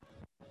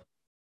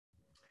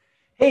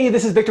Hey,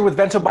 this is Victor with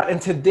VentoBot. In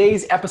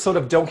today's episode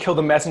of Don't Kill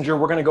the Messenger,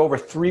 we're going to go over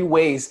 3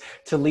 ways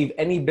to leave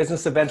any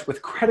business event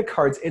with credit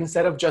cards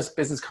instead of just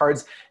business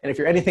cards. And if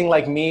you're anything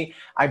like me,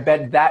 I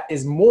bet that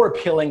is more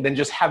appealing than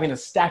just having a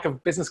stack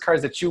of business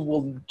cards that you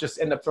will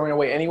just end up throwing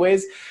away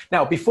anyways.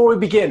 Now, before we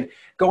begin,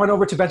 go on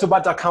over to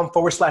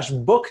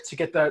ventobot.com/book to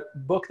get the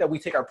book that we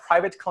take our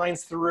private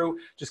clients through.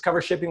 Just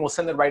cover shipping. We'll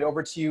send it right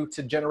over to you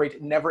to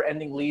generate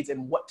never-ending leads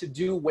and what to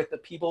do with the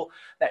people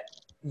that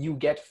you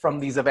get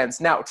from these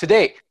events. Now,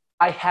 today,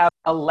 I have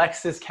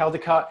Alexis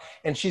Caldicott,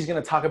 and she's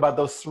going to talk about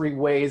those 3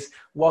 ways.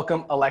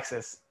 Welcome,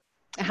 Alexis.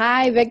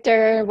 Hi,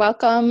 Victor.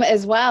 Welcome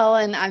as well.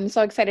 And I'm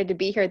so excited to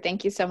be here.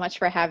 Thank you so much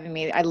for having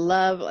me. I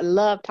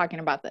love talking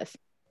about this.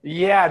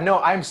 Yeah, no,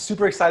 I'm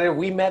super excited.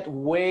 We met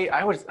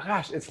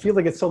it feels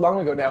like it's so long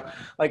ago now,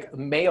 like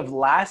May of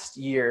last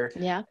year.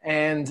 Yeah.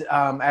 And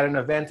at an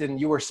event, and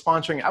you were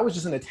sponsoring. I was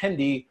just an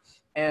attendee.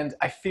 And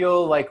I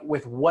feel like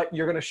with what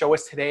you're going to show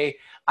us today,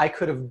 I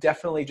could have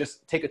definitely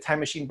just take a time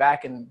machine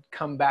back and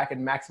come back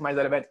and maximize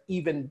that event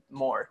even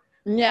more.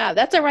 Yeah,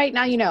 that's all right.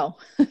 Now you know.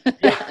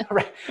 Yeah,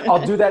 right.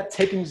 I'll do that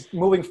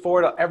moving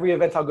forward. Every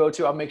event I'll go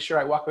to, I'll make sure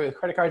I walk away with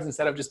credit cards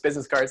instead of just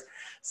business cards.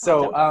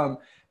 So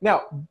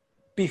now,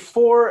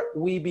 before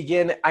we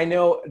begin,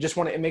 just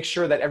want to make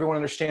sure that everyone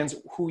understands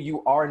who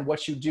you are and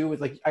what you do.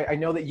 I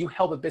know that you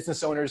help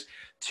business owners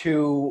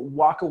to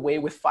walk away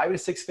with 5 to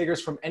 6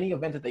 figures from any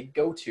event that they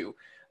go to,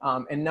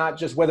 and not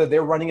just whether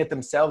they're running it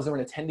themselves or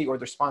an attendee or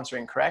they're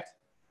sponsoring, correct?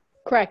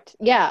 Correct.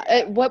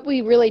 Yeah. What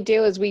we really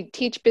do is we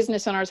teach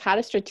business owners how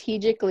to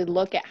strategically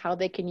look at how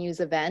they can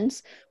use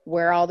events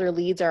where all their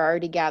leads are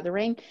already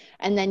gathering,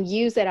 and then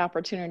use that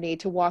opportunity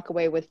to walk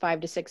away with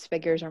 5 to 6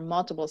 figures or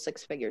multiple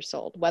 6 figures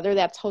sold, whether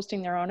that's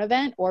hosting their own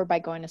event or by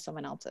going to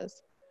someone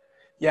else's.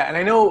 Yeah. And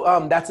I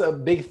know that's a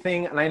big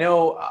thing. And I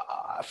know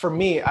for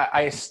me,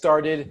 I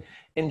started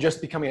in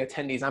just becoming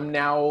attendees. I'm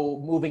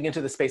now moving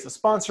into the space of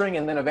sponsoring,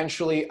 and then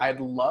eventually I'd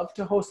love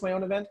to host my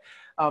own event.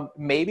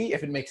 Maybe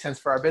if it makes sense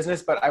for our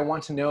business, but I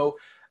want to know,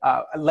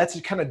 let's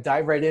kind of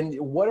dive right in.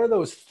 What are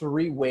those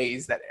 3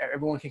 ways that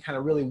everyone can kind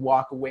of really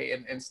walk away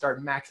and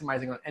start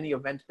maximizing on any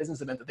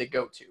business event that they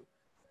go to?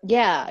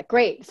 Yeah,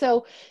 great.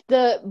 So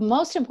the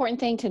most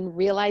important thing to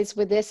realize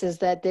with this is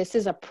that this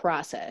is a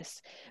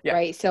process, Yeah.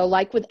 right? So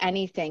like with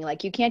anything,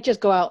 like you can't just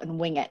go out and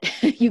wing it.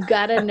 You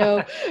got to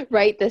know,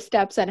 right, the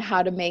steps on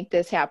how to make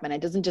this happen.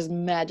 It doesn't just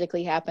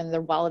magically happen.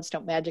 The wallets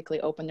don't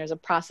magically open. There's a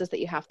process that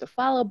you have to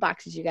follow,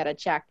 boxes you got to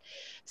check.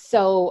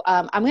 So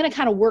I'm going to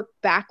kind of work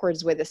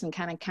backwards with this and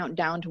kind of count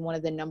down to one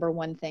of the number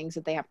 1 things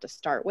that they have to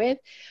start with.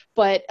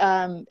 But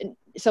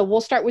so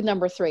we'll start with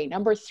number 3.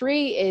 Number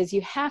 3 is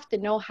you have to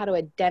know how to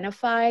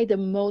identify the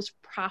most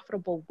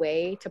profitable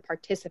way to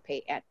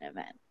participate at an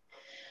event.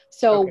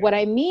 So what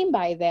I mean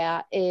by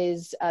that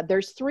is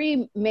there's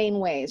 3 main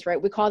ways,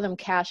 right? We call them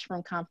cash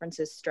from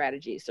conferences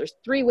strategies. There's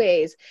 3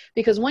 ways,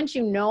 because once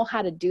you know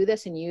how to do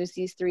this and use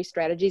these 3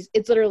 strategies,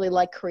 it's literally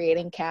like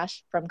creating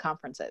cash from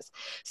conferences.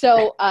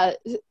 So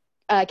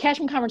cash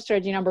from conference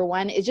strategy number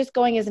 1 is just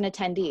going as an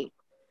attendee.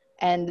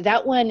 And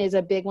that one is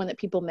a big one that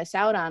people miss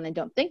out on and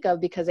don't think of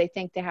because they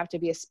think they have to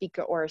be a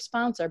speaker or a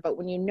sponsor. But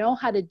when you know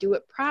how to do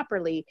it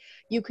properly,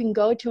 you can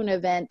go to an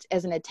event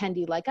as an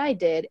attendee like I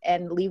did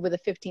and leave with a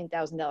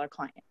 $15,000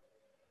 client.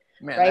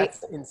 Man, right?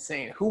 That's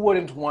insane. Who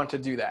wouldn't want to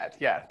do that?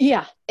 Yeah.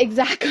 Yeah,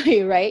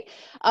 exactly. Right.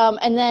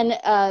 And then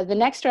the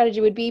next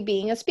strategy would be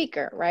being a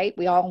speaker, right?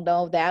 We all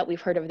know that.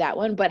 We've heard of that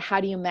one. But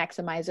how do you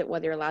maximize it,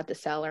 whether you're allowed to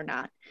sell or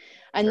not?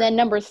 And then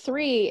number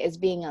 3 is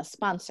being a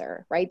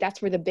sponsor, right?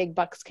 That's where the big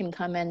bucks can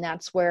come in.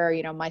 That's where,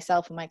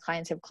 myself and my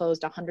clients have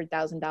closed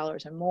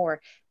 $100,000 or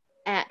more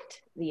at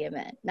the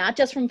event, not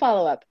just from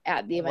follow-up,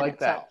 at the event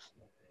itself.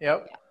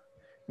 Yep. Yeah.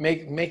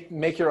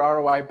 Make your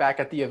ROI back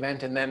at the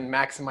event and then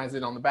maximize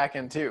it on the back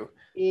end too.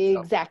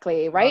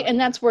 Exactly. So, right. And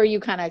that's where you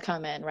kind of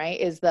come in, right?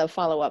 Is the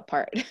follow-up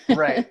part.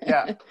 Right.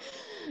 Yeah.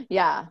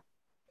 Yeah.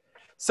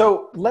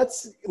 So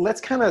let's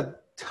kind of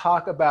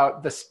talk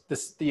about the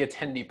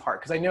attendee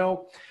part. Cause I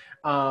know,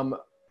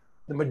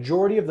 the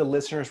majority of the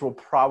listeners will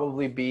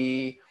probably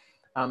be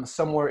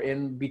somewhere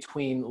in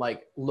between,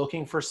 like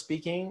looking for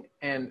speaking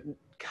and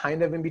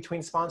kind of in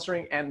between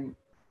sponsoring and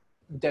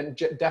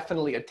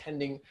definitely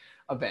attending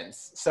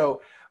events.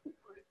 So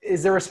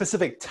is there a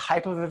specific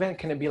type of event?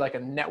 Can it be like a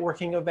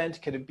networking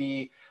event? Could it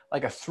be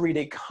like a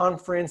 3-day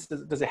conference?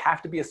 Does it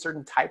have to be a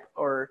certain type,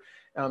 or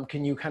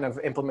can you kind of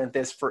implement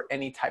this for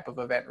any type of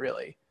event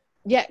really?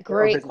 Yeah,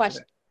 great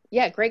question.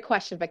 Yeah, great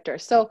question, Victor.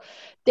 So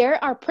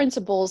there are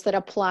principles that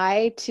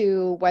apply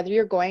to whether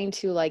you're going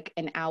to like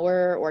an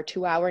hour or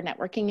 2-hour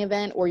networking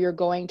event, or you're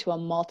going to a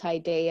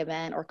multi-day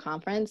event or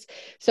conference.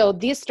 So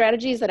these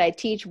strategies that I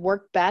teach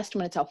work best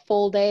when it's a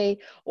full day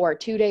or a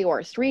 2-day or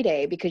a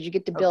 3-day, because you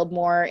get to build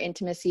more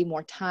intimacy,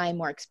 more time,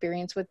 more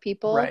experience with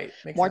people, right.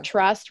 More sense.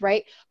 Trust,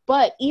 right?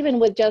 But even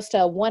with just a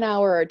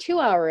 1-hour or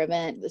 2-hour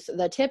event,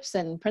 the tips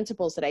and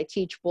principles that I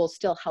teach will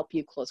still help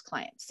you close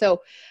clients.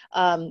 So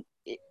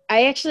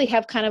I actually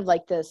have kind of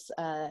like this,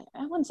 I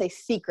wouldn't say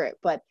secret,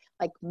 but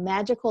like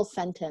magical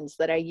sentence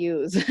that I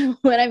use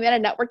when I'm at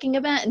a networking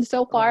event. And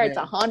so far it's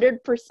man.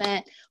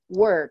 100%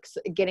 works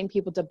getting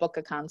people to book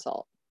a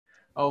consult.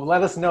 Oh,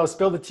 let us know.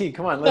 Spill the tea.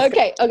 Come on.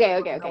 Okay.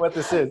 Know what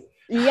this is.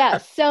 Yeah.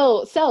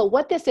 So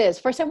what this is,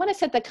 first I want to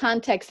set the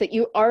context that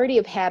you already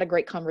have had a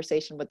great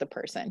conversation with the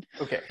person.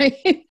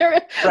 Okay.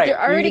 They're Right.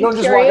 already You don't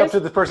just curious. walk up to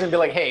the person and be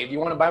like, hey, do you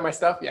want to buy my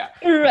stuff? Yeah.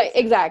 Right.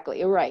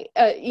 Exactly. Right.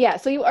 Yeah.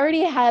 So you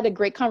already had a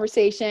great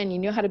conversation. You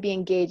knew how to be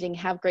engaging,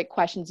 have great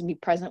questions, and be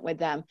present with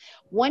them.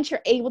 Once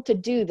you're able to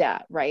do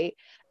that, right?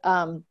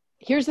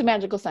 Here's the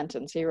magical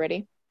sentence. Are you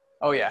ready?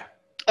 Oh, yeah.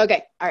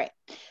 Okay. All right.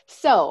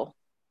 So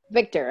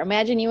Victor,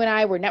 imagine you and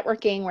I were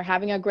networking, we're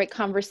having a great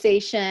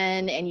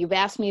conversation, and you've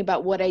asked me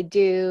about what I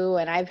do,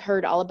 and I've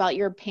heard all about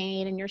your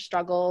pain and your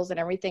struggles and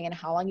everything and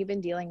how long you've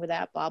been dealing with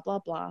that, blah, blah,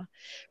 blah,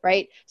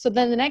 right? So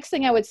then the next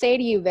thing I would say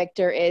to you,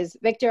 Victor, is,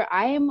 Victor,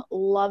 I am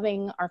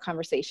loving our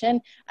conversation,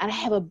 and I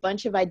have a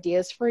bunch of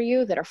ideas for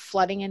you that are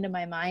flooding into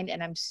my mind,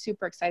 and I'm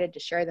super excited to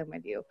share them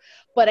with you.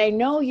 But I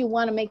know you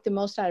want to make the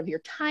most out of your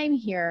time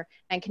here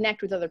and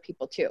connect with other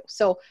people too.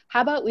 So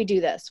how about we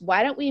do this?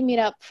 Why don't we meet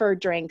up for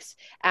drinks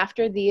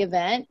after the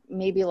event,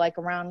 maybe like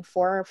around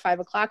 4 or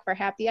 5 o'clock for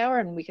happy hour,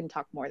 and we can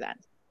talk more then.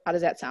 How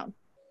does that sound?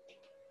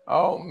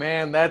 Oh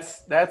man,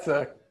 that's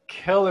a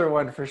killer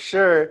one for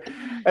sure.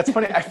 That's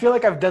funny. I feel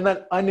like I've done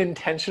that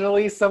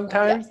unintentionally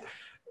sometimes. Yes.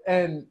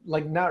 And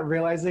like not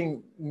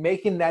realizing,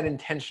 making that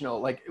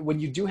intentional. Like when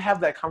you do have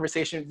that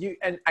conversation,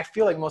 and I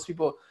feel like most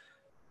people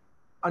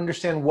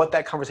understand what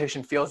that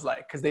conversation feels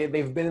like because they've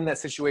been in that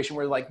situation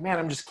where like, man,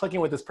 I'm just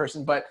clicking with this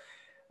person, but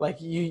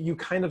like you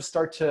kind of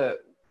start to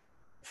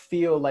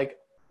feel like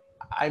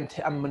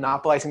I'm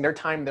monopolizing their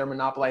time, they're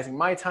monopolizing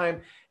my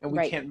time, and we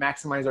Right. can't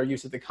maximize our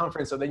use of the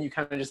conference. So then you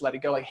kind of just let it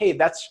go like, hey,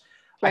 that's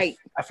Right.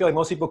 I feel like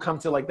most people come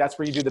to like, that's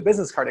where you do the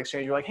business card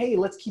exchange. You're like, hey,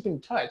 let's keep in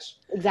touch.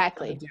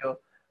 Exactly. Deal.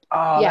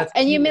 Oh, Yeah. that's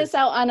And you genius. miss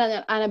out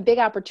on a big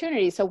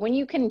opportunity. So when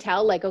you can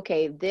tell like,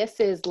 okay, this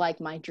is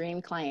like my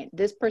dream client,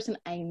 this person,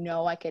 I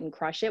know I can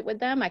crush it with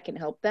them, I can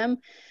help them,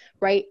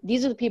 right?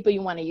 These are the people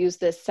you want to use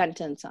this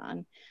sentence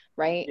on,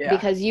 right? Yeah.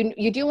 Because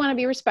you do want to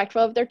be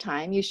respectful of their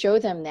time. You show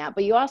them that,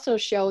 but you also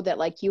show that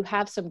like you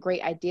have some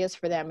great ideas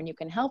for them and you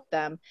can help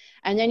them.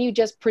 And then you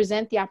just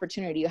present the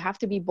opportunity. You have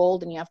to be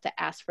bold and you have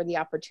to ask for the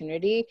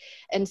opportunity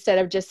instead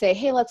of just say,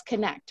 hey, let's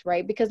connect,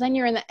 right? Because then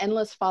you're in the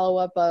endless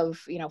follow-up of,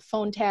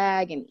 phone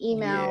tag and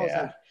emails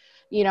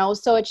Yeah. and,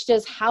 so it's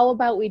just, how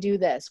about we do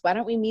this? Why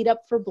don't we meet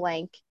up for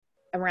blank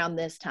around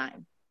this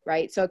time?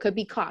 Right. So it could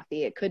be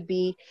coffee. It could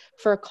be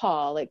for a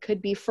call. It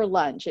could be for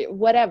lunch,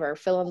 whatever,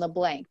 fill in the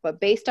blank. But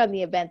based on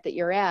the event that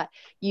you're at,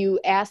 you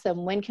ask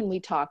them, when can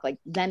we talk? Like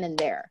then and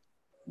there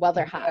while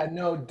they're hot. Yeah,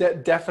 no,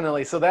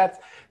 definitely. So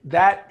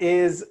that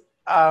is,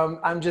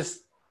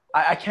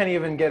 I can't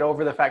even get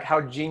over the fact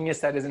how genius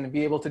that is and to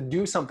be able to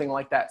do something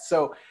like that.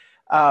 So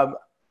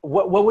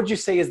what would you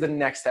say is the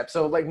next step?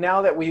 So like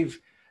now that we've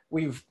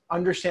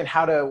understand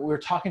we're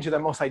talking to the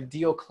most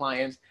ideal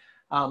client,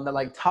 the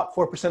like top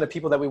 4% of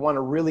people that we want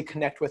to really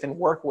connect with and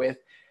work with,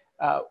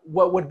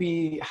 what would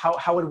be,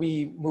 how would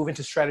we move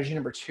into strategy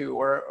number 2,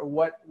 or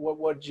what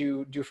would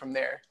you do from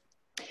there?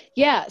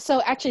 Yeah.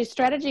 So actually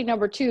strategy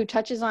number 2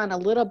 touches on a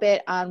little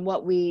bit on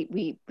what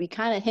we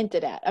kind of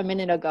hinted at a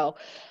minute ago.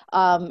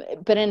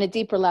 But in a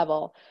deeper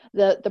level,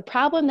 the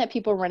problem that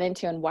people run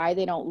into and why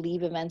they don't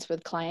leave events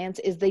with clients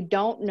is they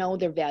don't know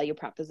their value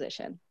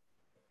proposition.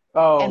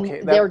 Oh, And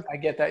okay. I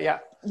get that. Yeah.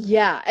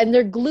 Yeah. And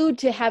they're glued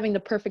to having the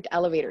perfect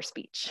elevator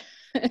speech.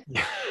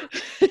 Yeah.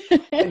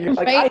 And you're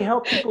like, Right? I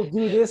help people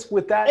do this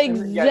with that.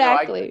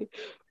 Exactly. I get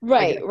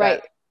Right.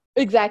 that.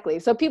 Exactly.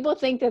 So people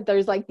think that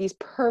there's like these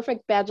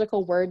perfect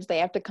magical words they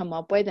have to come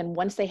up with. And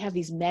once they have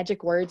these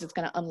magic words, it's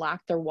going to unlock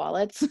their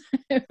wallets.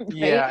 Right?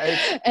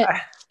 Yeah. And,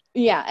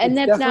 yeah. And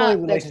It's that's definitely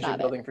that's relationship not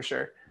it. building for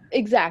sure.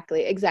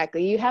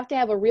 Exactly. You have to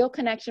have a real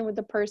connection with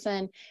the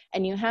person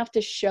and you have to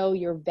show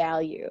your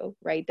value,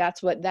 right?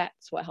 That's what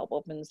help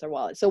opens their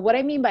wallet. So what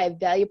I mean by a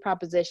value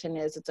proposition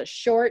is it's a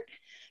short,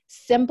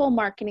 simple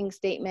marketing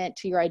statement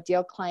to your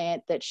ideal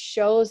client that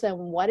shows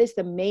them what is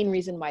the main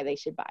reason why they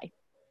should buy.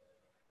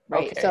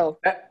 Right. Okay. So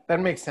That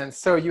makes sense.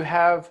 So you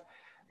have,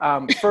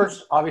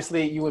 first,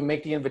 obviously you would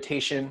make the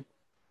invitation,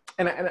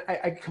 and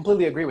I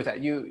completely agree with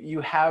that.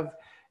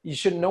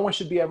 No one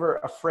should be ever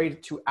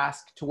afraid to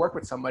ask to work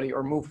with somebody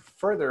or move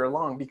further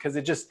along, because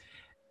it's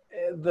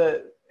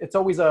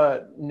always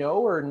a no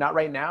or not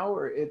right now,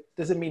 or it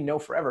doesn't mean no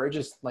forever. It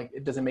just like,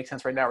 it doesn't make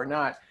sense right now or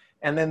not.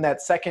 And then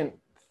that second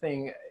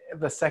thing,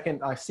 the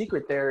second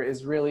secret there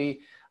is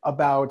really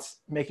about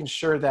making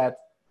sure that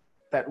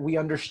we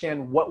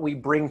understand what we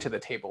bring to the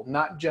table,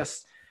 not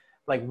just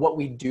like what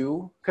we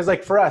do. Cause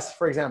like for us,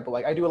 for example,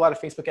 like I do a lot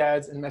of Facebook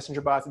ads and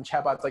messenger bots and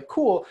chat bots, like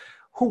cool.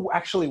 Who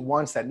actually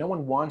wants that? No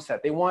one wants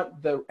that. They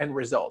want the end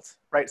result,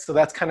 right? So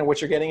that's kind of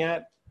what you're getting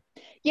at.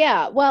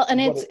 Yeah, well, and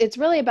What it's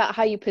really about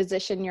how you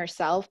position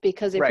yourself,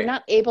 because if you're right.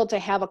 not able to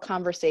have a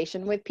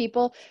conversation with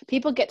people,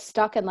 people get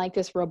stuck in like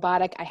this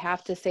robotic, I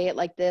have to say it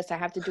like this, I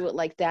have to do it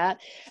like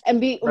that.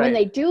 And when Right.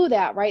 they do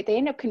that, right, they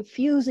end up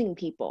confusing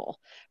people,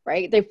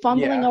 right? They're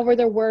fumbling Yeah. over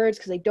their words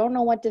because they don't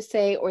know what to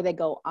say, or they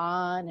go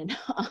on and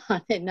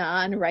on and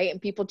on, right? And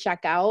people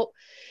check out.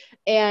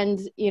 And,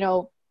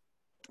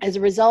 as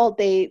a result,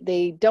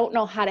 they don't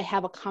know how to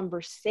have a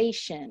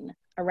conversation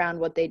around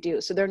what they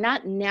do. So they're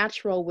not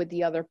natural with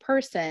the other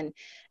person.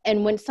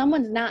 And when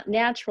someone's not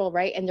natural,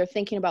 right, and they're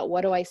thinking about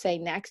what do I say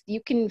next, you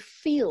can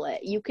feel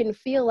it. You can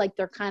feel like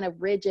they're kind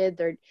of rigid.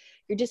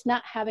 You're just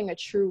not having a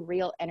true,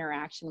 real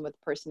interaction with the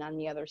person on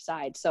the other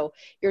side. So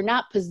you're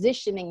not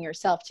positioning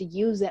yourself to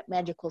use that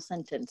magical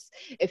sentence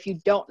if you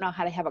don't know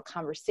how to have a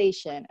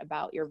conversation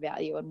about your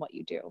value and what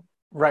you do.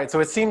 Right. So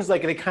it seems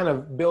like they kind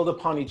of build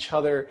upon each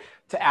other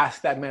to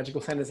ask that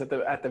magical sentence at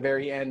the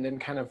very end and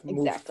kind of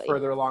move Exactly.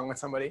 further along with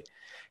somebody.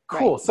 Right.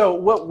 Cool. So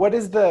what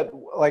is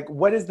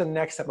the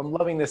next step? I'm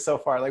loving this so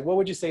far. Like, what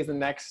would you say is the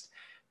next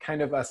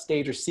kind of a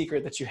stage or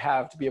secret that you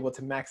have to be able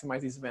to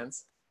maximize these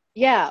events?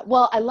 Yeah,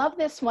 well, I love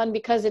this one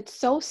because it's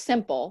so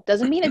simple.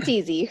 Doesn't mean it's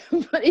easy,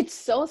 but it's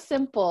so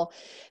simple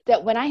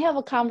that when I have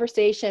a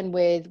conversation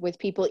with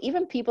people,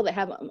 even people that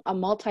have a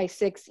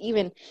multi-six,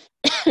 even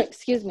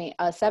excuse me,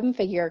 a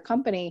seven-figure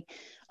company,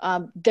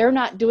 they're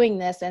not doing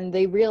this, and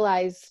they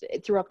realize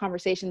through a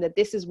conversation that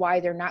this is why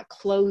they're not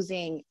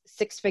closing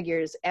six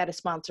figures at a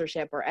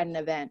sponsorship or at an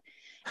event,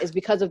 is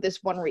because of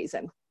this one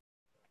reason.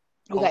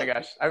 Oh my Okay.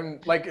 gosh. I'm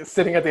like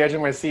sitting at the edge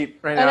of my seat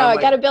right I now. know, I'm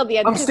I got like, to build the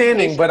I'm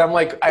standing, anticipation. but I'm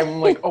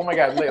like, oh my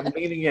God, I'm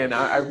leaning in.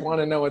 I want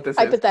to know what this is.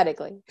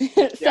 Hypothetically.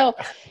 Yeah. So,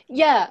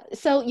 yeah.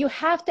 So you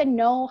have to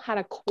know how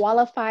to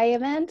qualify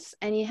events,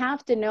 and you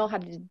have to know how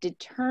to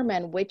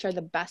determine which are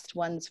the best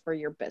ones for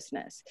your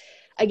business.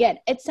 Again,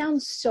 it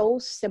sounds so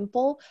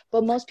simple,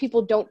 but most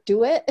people don't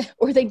do it,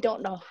 or they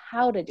don't know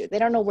how to do it. They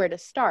don't know where to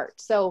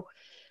start. So,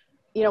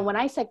 when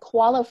I say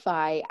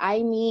qualify,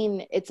 I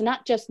mean, it's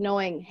not just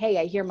knowing, hey,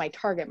 I hear my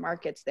target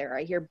market's there.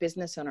 I hear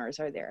business owners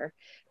are there,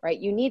 right?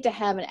 You need to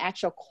have an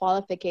actual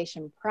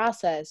qualification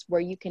process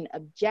where you can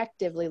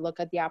objectively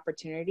look at the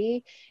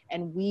opportunity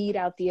and weed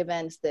out the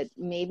events that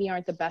maybe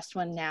aren't the best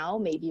one now,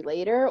 maybe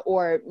later,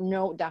 or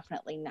no,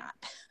 definitely not.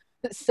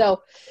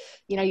 So,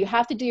 you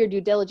have to do your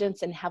due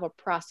diligence and have a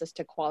process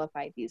to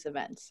qualify these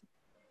events.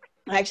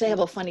 I actually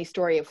have a funny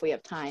story if we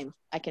have time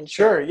I can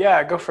share. Sure.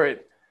 Yeah. Go for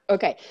it.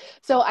 Okay.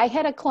 So I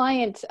had a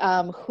client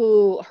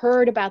who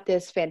heard about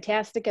this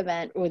fantastic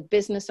event with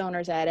business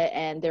owners at it,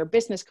 and they're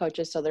business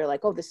coaches. So they're like,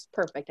 oh, this is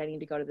perfect. I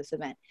need to go to this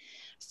event.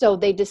 So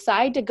they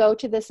decide to go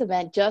to this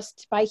event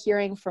just by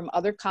hearing from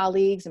other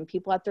colleagues and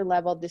people at their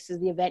level. This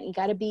is the event you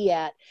got to be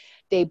at.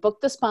 They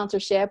booked the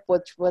sponsorship,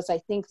 which was, I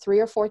think,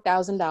 $3,000 or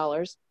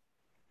 $4,000.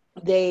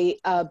 They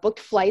booked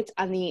flights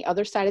on the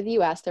other side of the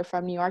US. They're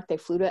from New York. They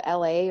flew to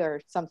LA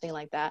or something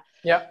like that.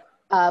 Yep.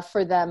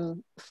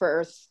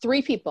 For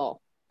three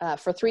people.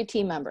 For three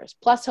team members,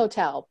 plus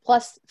hotel,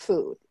 plus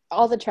food,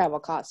 all the travel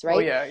costs, right? Oh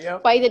yeah.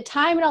 Yep. By the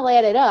time it all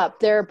added up,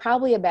 they're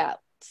probably about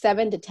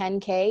 7 to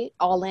 10K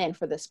all in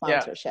for the Yeah.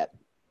 sponsorship.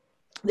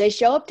 They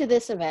show up to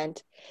this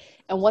event,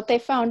 and what they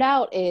found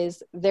out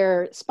is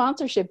their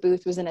sponsorship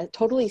booth was in a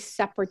totally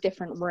separate,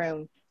 different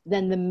room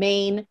than the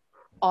main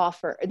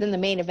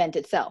event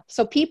itself.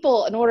 So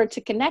people, in order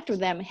to connect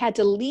with them, had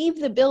to leave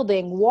the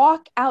building,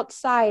 walk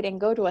outside, and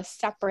go to a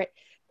separate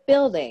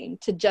building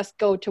to just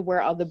go to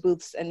where all the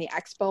booths and the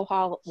expo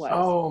hall was.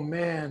 Oh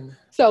man.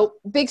 So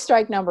big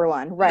strike number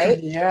one,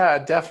 right? Yeah,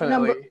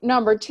 definitely.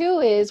 Number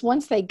two is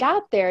once they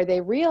got there, they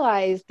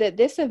realized that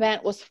this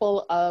event was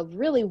full of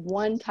really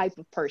one type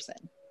of person.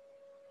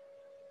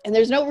 And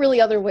there's no really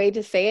other way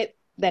to say it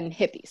than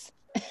hippies.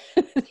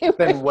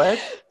 Then what?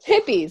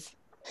 Hippies.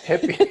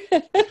 Hippie.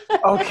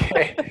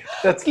 Okay.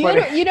 That's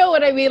funny. You know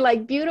what I mean?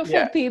 Like beautiful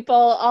Yeah. people,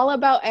 all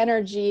about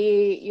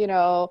energy,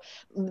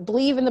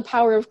 believe in the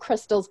power of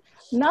crystals.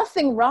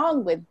 Nothing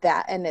wrong with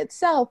that in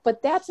itself,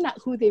 but that's not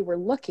who they were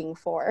looking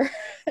for.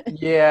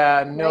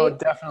 Yeah, no, Right?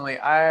 definitely.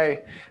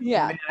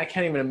 Yeah. Man, I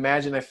can't even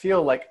imagine. I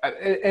feel like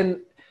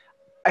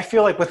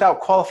without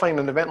qualifying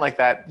an event like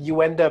that,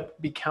 you end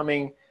up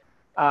becoming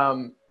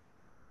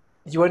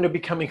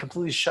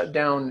completely shut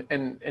down,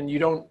 and you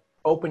don't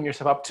open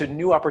yourself up to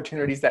new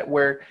opportunities that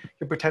where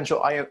your potential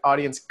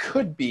audience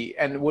could be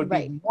and would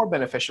be more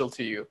beneficial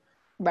to you.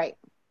 Right.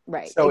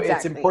 So Exactly.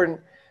 it's important.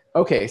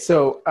 Okay.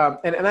 So,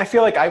 and I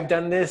feel like I've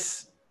done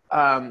this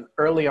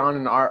early on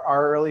in our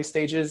early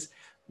stages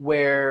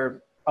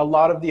where a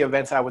lot of the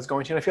events I was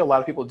going to, and I feel a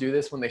lot of people do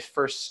this when they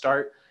first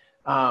start,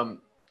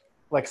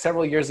 like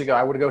several years ago,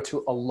 I would go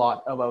to a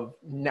lot of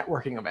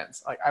networking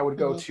events. Like I would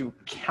go to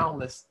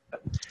countless,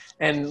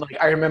 and like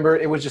I remember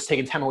it was just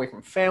taking time away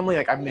from family.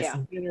 Like I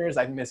missed dinners,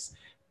 I missed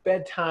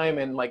bedtime,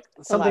 and like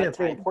something that's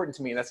very important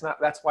to me. That's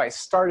why I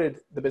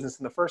started the business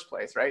in the first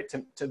place, right?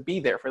 To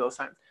be there for those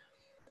times.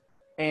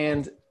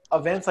 And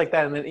events like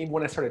that, and then even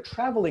when I started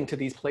traveling to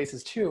these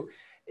places too,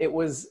 it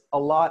was a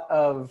lot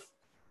of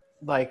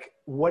like,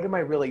 what am I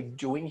really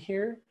doing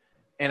here?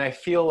 And I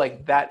feel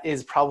like that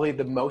is probably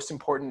the most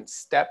important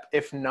step,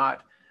 if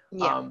not,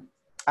 Yeah.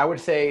 I would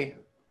say,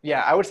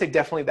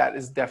 definitely that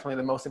is definitely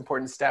the most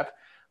important step.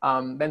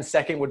 Then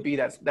second would be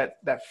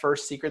that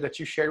first secret that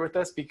you shared with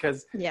us,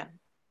 because Yeah.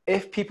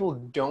 if people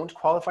don't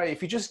qualify,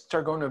 if you just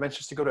start going to events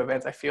just to go to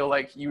events, I feel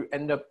like you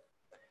end up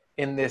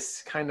in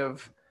this kind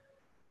of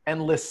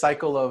endless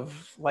cycle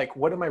of like,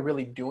 what am I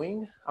really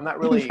doing? I'm not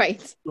really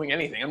Right. doing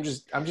anything. I'm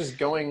just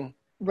going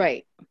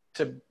Right.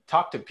 to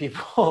talk to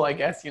people, I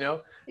guess,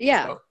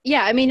 Yeah. So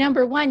Yeah. I mean,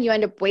 number one, you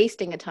end up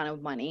wasting a ton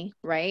of money,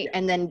 right?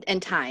 yeah,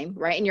 And time,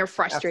 right? And you're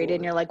frustrated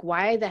and absolutely. you're like,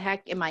 why the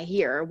heck am I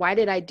here? Why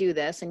did I do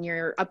this? And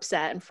you're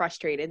upset and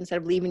frustrated instead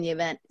of leaving the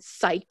event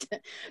psyched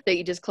that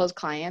you just closed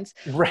clients.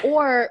 Right.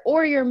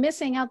 Or you're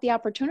missing out the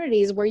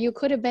opportunities where you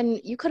could have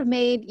made,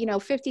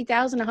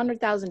 $50,000,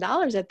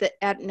 $100,000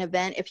 at an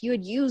event if you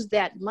had used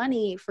that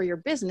money for your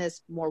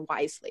business more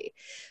wisely.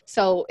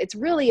 So it's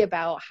really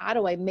about, how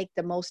do I make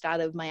the most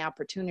out of my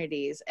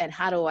opportunities, and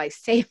how do I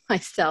save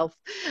myself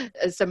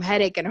some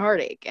headache and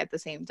heartache at the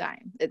same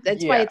time.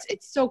 That's why Yeah.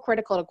 it's so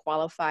critical to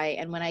qualify.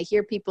 And when I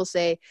hear people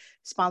say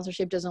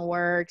sponsorship doesn't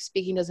work,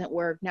 speaking doesn't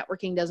work,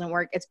 networking doesn't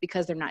work, it's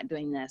because they're not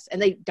doing this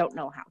and they don't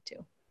know how to.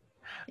 I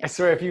Yeah.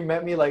 swear, if you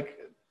met me like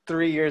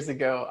 3 years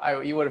ago,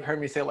 you would have heard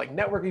me say like,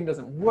 networking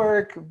doesn't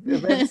work,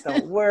 events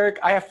don't work.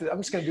 I'm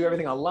just going to do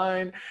everything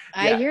online.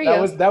 I Yeah, hear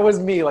that you. was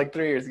me like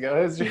 3 years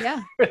ago.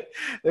 Yeah. It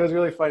was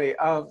really funny.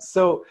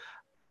 So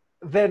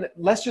then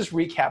let's just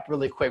recap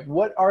really quick.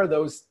 What are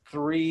those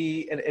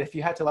three? And if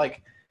you had to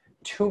like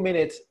 2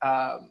 minute,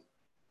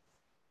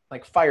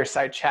 like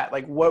fireside chat,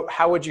 like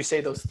how would you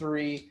say those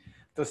three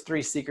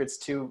secrets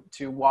to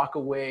walk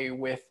away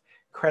with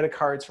credit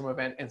cards from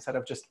event instead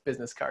of just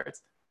business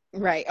cards?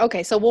 Right.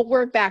 Okay. So we'll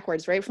work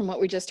backwards, right, from what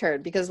we just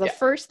heard, because the Yeah.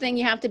 first thing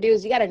you have to do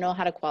is you got to know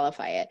how to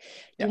qualify it.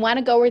 You Yeah. want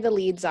to go where the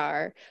leads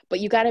are, but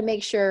you got to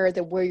make sure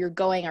that where you're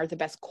going are the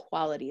best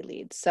quality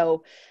leads.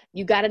 So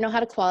you got to know how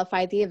to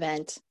qualify the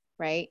event,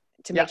 right,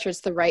 to Yeah. make sure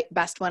it's the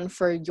best one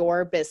for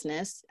your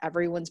business.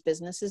 Everyone's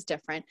business is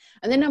different.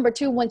 And then number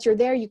two, once you're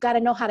there, you got to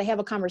know how to have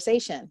a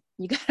conversation.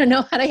 You got to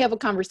know how to have a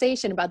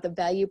conversation about the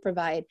value you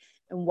provide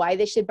and why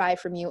they should buy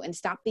from you, and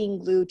stop being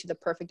glued to the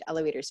perfect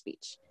elevator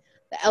speech.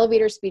 The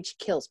elevator speech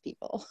kills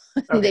people.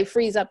 They Okay.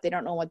 freeze up. They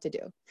don't know what to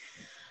do.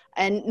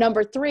 And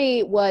number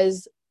three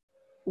was,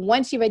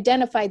 once you've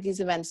identified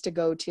these events to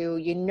go to,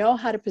 you know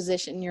how to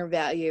position your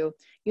value.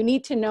 You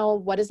need to know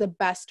what is the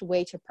best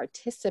way to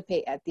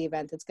participate at the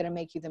event that's going to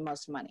make you the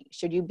most money.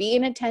 Should you be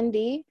an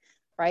attendee,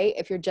 right?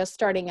 If you're just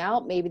starting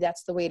out, maybe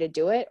that's the way to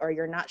do it. Or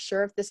you're not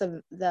sure if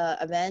the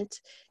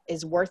event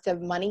is worth the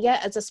money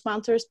yet as a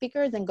sponsor or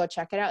speaker, then go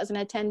check it out as an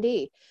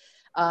attendee.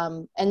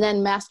 And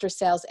then master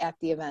sales at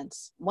the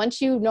events.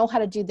 Once you know how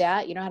to do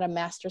that, you know how to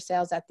master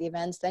sales at the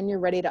events, then you're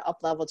ready to up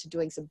level to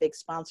doing some big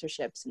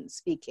sponsorships and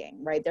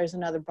speaking, right? There's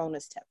another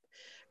bonus tip,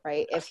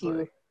 right?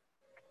 Absolutely.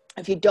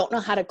 If you don't know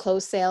how to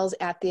close sales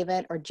at the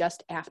event or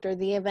just after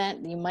the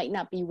event, you might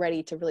not be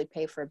ready to really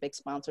pay for a big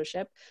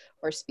sponsorship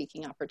or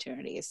speaking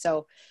opportunities.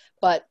 So,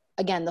 but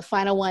again, the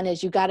final one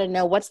is, you got to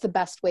know what's the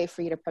best way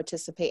for you to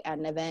participate at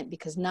an event,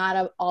 because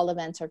not all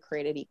events are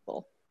created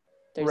equal.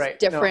 There's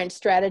Right. No. different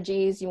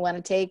strategies you want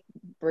to take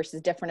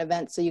versus different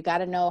events. So you got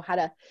to know how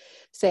to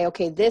say,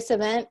 okay, this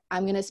event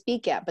I'm going to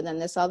speak at, but then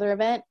this other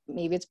event,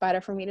 maybe it's better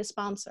for me to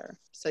sponsor.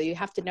 So you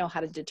have to know how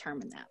to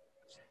determine that.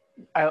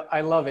 I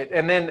love it.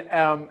 And then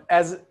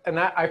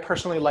I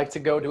personally like to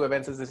go to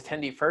events as an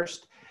attendee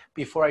first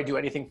before I do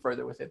anything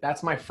further with it.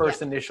 That's my Yeah.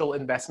 first initial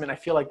investment. I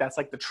feel like that's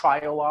like the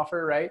trial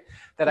offer, right?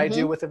 That I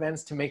do Mm-hmm. with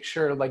events to make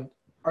sure, like,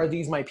 are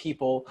these my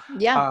people?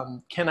 Yeah.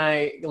 Can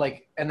I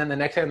like, and then the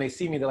next time they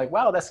see me, they're like,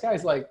 wow, this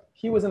guy's like,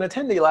 he was an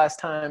attendee last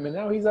time and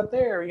now he's up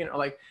there,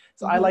 like,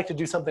 so I Mm-hmm. like to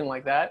do something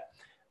like that.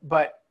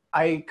 But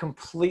I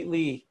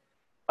completely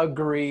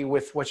agree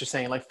with what you're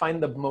saying. Like,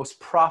 find the most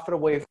profitable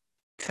way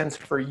sense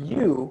for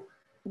you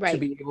to Right.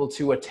 be able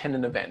to attend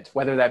an event,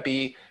 whether that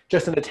be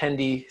just an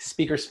attendee,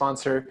 speaker,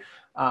 sponsor,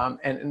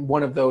 and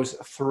one of those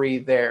three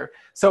there.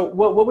 So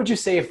what would you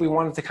say if we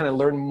wanted to kind of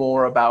learn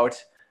more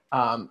about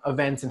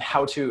events and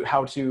how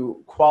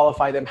to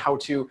qualify them,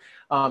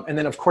 and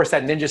then of course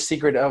that ninja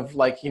secret of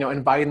like,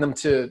 inviting them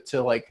to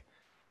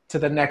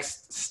the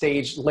next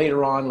stage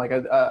later on, like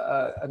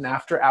an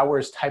after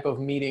hours type of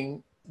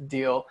meeting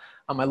deal.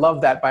 I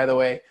love that, by the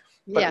way.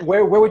 But Yeah.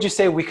 where would you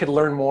say we could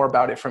learn more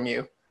about it from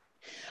you?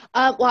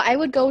 Well, I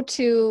would go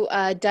to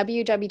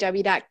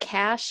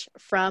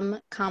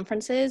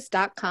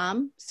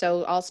www.cashfromconferences.com.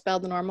 So all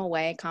spelled the normal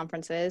way,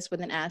 conferences with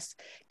an S,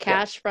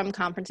 Yeah.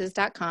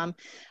 cashfromconferences.com.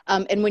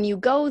 And when you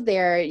go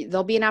there,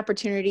 there'll be an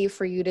opportunity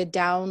for you to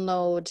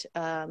download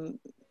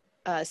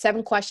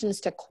 7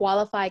 questions to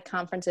qualify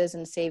conferences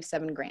and save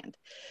 $7,000.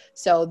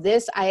 So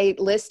I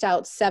list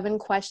out 7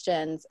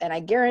 questions, and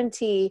I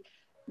guarantee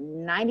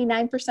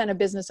 99% of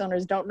business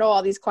owners don't know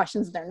all these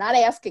questions. They're not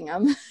asking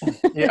them.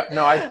 Yeah,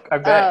 no, I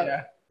bet.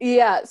 Yeah.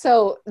 Yeah.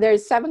 So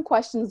there's 7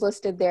 questions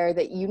listed there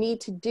that you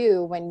need to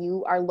do when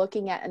you are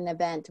looking at an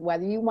event,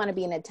 whether you want to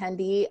be an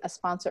attendee, a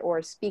sponsor, or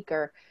a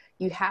speaker.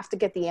 You have to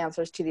get the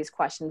answers to these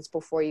questions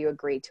before you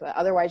agree to it.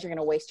 Otherwise, you're going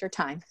to waste your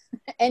time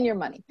and your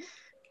money.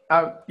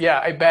 Yeah,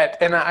 I bet.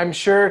 And I'm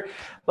sure,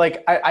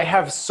 like, I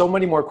have so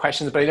many more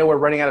questions, but I know we're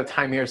running out of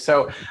time here.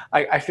 So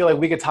I feel like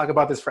we could talk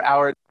about this for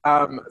hours.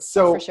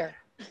 So for sure.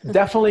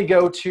 Definitely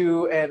go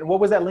to, and what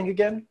was that link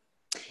again?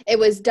 It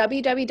was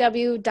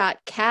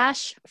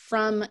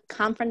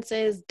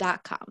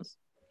www.cashfromconferences.com.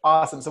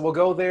 Awesome. So we'll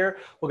go there.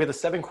 We'll get the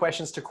 7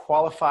 questions to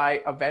qualify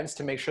events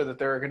to make sure that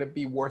they're going to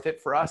be worth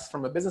it for us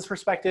from a business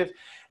perspective.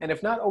 And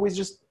if not, always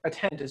just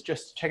attend. Is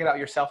just check it out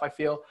yourself, I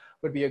feel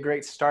would be a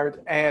great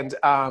start. And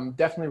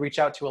definitely reach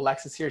out to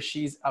Alexis here.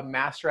 She's a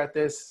master at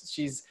this.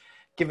 She's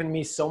given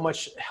me so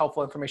much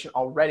helpful information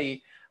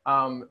already.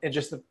 And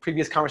just the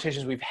previous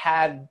conversations we've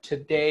had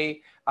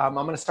today. I'm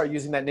going to start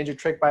using that ninja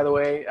trick, by the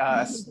way,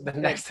 the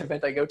next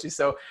event I go to.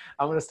 So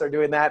I'm going to start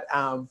doing that.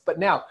 But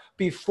now,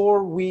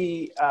 before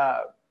we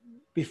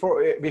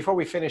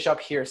finish up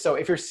here, so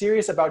if you're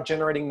serious about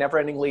generating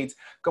never-ending leads,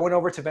 going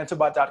over to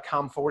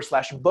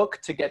ventobot.com/book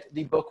to get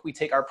the book. We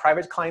take our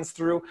private clients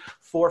through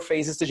 4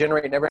 phases to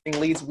generate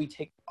never-ending leads. We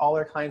take all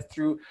our clients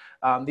through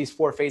these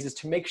 4 phases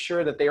to make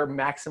sure that they are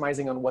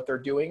maximizing on what they're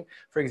doing.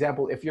 For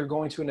example, if you're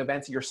going to an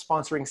event, you're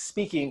sponsoring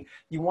speaking,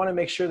 you want to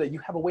make sure that you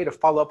have a way to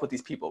follow up with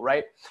these people,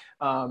 right?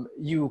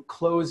 You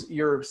close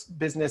your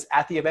business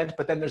at the event,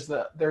 but then there's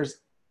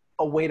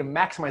a way to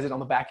maximize it on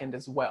the back end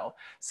as well.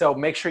 So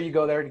make sure you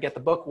go there to get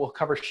the book. We'll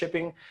cover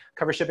shipping.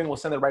 We'll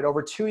send it right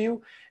over to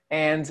you.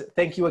 And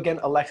thank you again,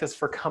 Alexis,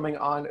 for coming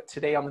on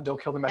today on the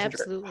Don't Kill the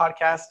Messenger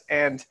podcast,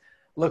 and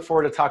look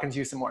forward to talking to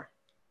you some more.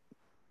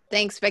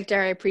 Thanks, Victor.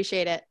 I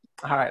appreciate it.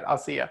 All right. I'll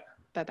see you.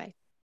 Bye-bye.